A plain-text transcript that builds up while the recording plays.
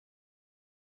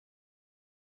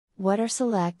What are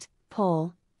select,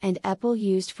 poll, and epoll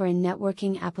used for in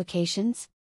networking applications?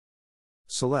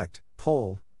 Select,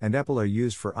 poll, and epoll are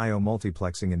used for I/O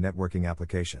multiplexing in networking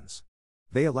applications.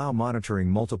 They allow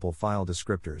monitoring multiple file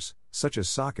descriptors, such as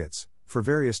sockets, for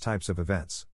various types of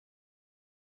events.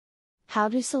 How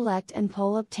do select and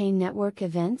poll obtain network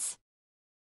events?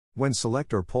 When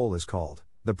select or poll is called,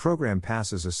 the program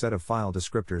passes a set of file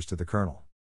descriptors to the kernel.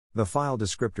 The file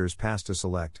descriptors passed to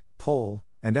select, poll,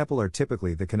 and epoll are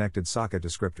typically the connected socket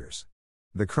descriptors.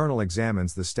 The kernel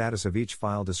examines the status of each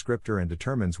file descriptor and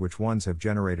determines which ones have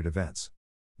generated events.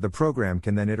 The program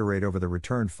can then iterate over the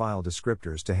returned file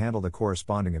descriptors to handle the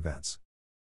corresponding events.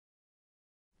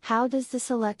 How does the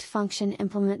select function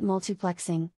implement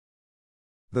multiplexing?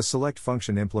 The select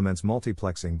function implements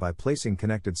multiplexing by placing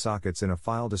connected sockets in a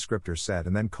file descriptor set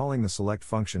and then calling the select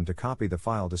function to copy the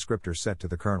file descriptor set to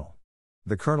the kernel.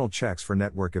 The kernel checks for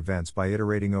network events by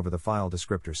iterating over the file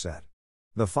descriptor set.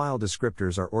 The file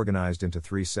descriptors are organized into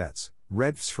three sets: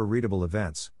 readfs for readable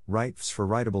events, writefs for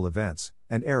writable events,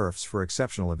 and errorfs for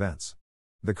exceptional events.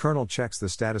 The kernel checks the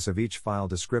status of each file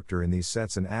descriptor in these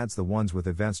sets and adds the ones with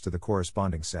events to the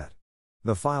corresponding set.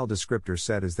 The file descriptor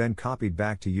set is then copied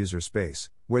back to user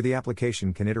space, where the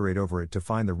application can iterate over it to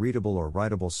find the readable or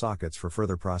writable sockets for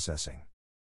further processing.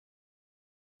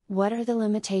 What are the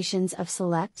limitations of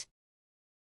select?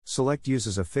 Select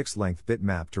uses a fixed-length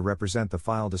bitmap to represent the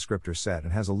file descriptor set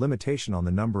and has a limitation on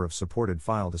the number of supported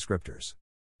file descriptors.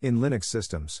 In Linux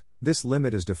systems, this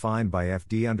limit is defined by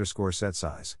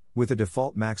fd_set_size, with a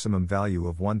default maximum value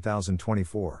of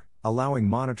 1024, allowing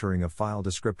monitoring of file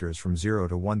descriptors from 0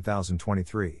 to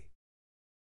 1023.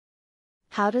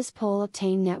 How does poll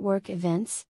obtain network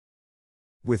events?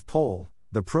 With poll,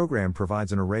 the program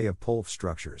provides an array of poll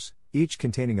structures, each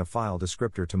containing a file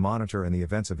descriptor to monitor and the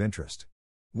events of interest.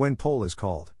 When poll is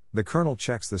called, the kernel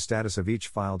checks the status of each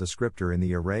file descriptor in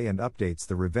the array and updates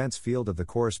the events field of the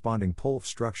corresponding poll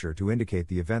structure to indicate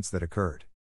the events that occurred.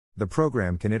 The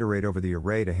program can iterate over the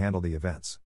array to handle the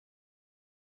events.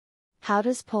 How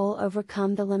does poll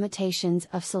overcome the limitations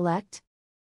of select?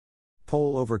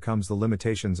 Poll overcomes the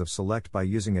limitations of select by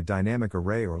using a dynamic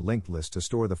array or linked list to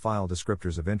store the file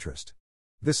descriptors of interest.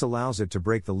 This allows it to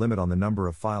break the limit on the number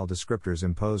of file descriptors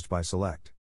imposed by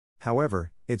select.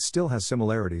 However, it still has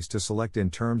similarities to select in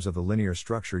terms of the linear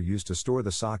structure used to store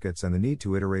the sockets and the need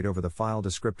to iterate over the file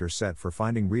descriptor set for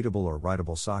finding readable or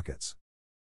writable sockets.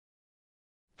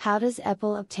 How does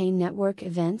epoll obtain network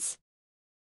events?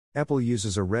 Epoll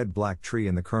uses a red-black tree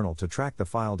in the kernel to track the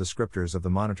file descriptors of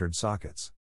the monitored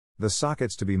sockets. The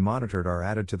sockets to be monitored are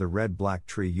added to the red-black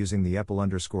tree using the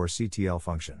epoll_ctl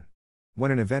function. When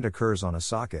an event occurs on a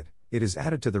socket, it is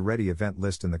added to the ready event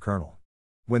list in the kernel.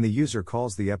 When the user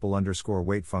calls the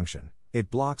epoll_wait function, it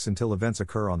blocks until events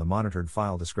occur on the monitored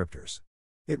file descriptors.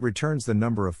 It returns the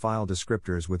number of file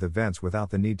descriptors with events without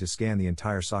the need to scan the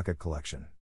entire socket collection.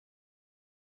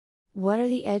 What are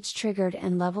the edge-triggered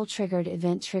and level-triggered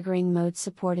event triggering modes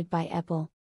supported by epoll?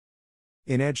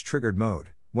 In edge-triggered mode,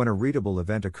 when a readable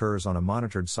event occurs on a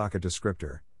monitored socket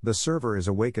descriptor, the server is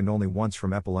awakened only once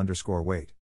from epoll_wait.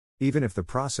 Even if the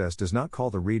process does not call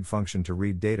the read function to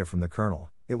read data from the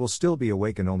kernel, it will still be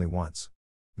awakened only once.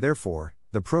 Therefore,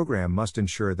 the program must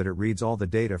ensure that it reads all the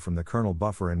data from the kernel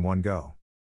buffer in one go.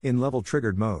 In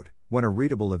level-triggered mode, when a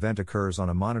readable event occurs on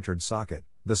a monitored socket,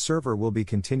 the server will be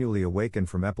continually awakened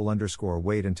from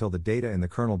epoll_wait until the data in the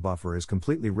kernel buffer is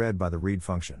completely read by the read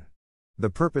function.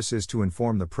 The purpose is to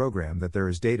inform the program that there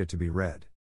is data to be read.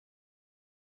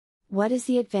 What is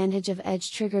the advantage of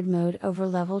edge-triggered mode over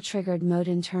level-triggered mode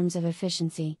in terms of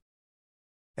efficiency?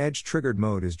 Edge-triggered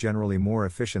mode is generally more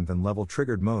efficient than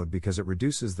level-triggered mode because it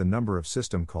reduces the number of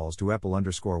system calls to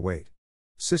epoll_wait.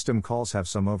 System calls have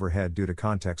some overhead due to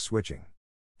context switching.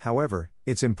 However,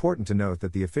 it's important to note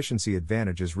that the efficiency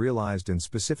advantage is realized in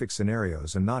specific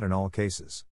scenarios and not in all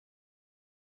cases.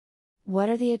 What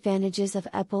are the advantages of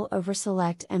epoll over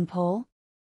select and poll?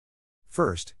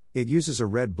 First, it uses a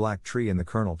red-black tree in the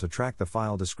kernel to track the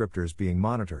file descriptors being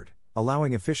monitored,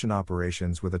 allowing efficient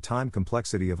operations with a time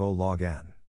complexity of O log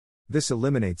n. This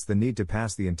eliminates the need to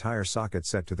pass the entire socket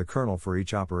set to the kernel for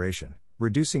each operation,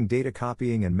 reducing data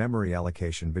copying and memory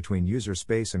allocation between user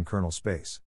space and kernel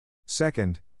space.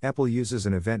 Second, epoll uses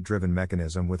an event-driven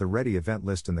mechanism with a ready event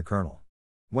list in the kernel.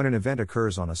 When an event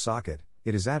occurs on a socket,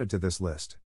 it is added to this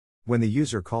list. When the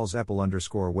user calls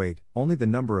epoll_wait, only the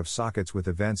number of sockets with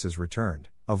events is returned,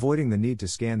 avoiding the need to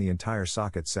scan the entire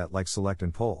socket set like select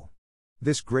and poll.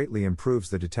 This greatly improves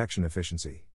the detection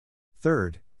efficiency.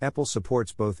 Third, epoll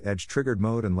supports both edge-triggered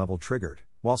mode and level-triggered,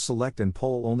 while select and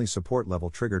poll only support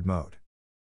level-triggered mode.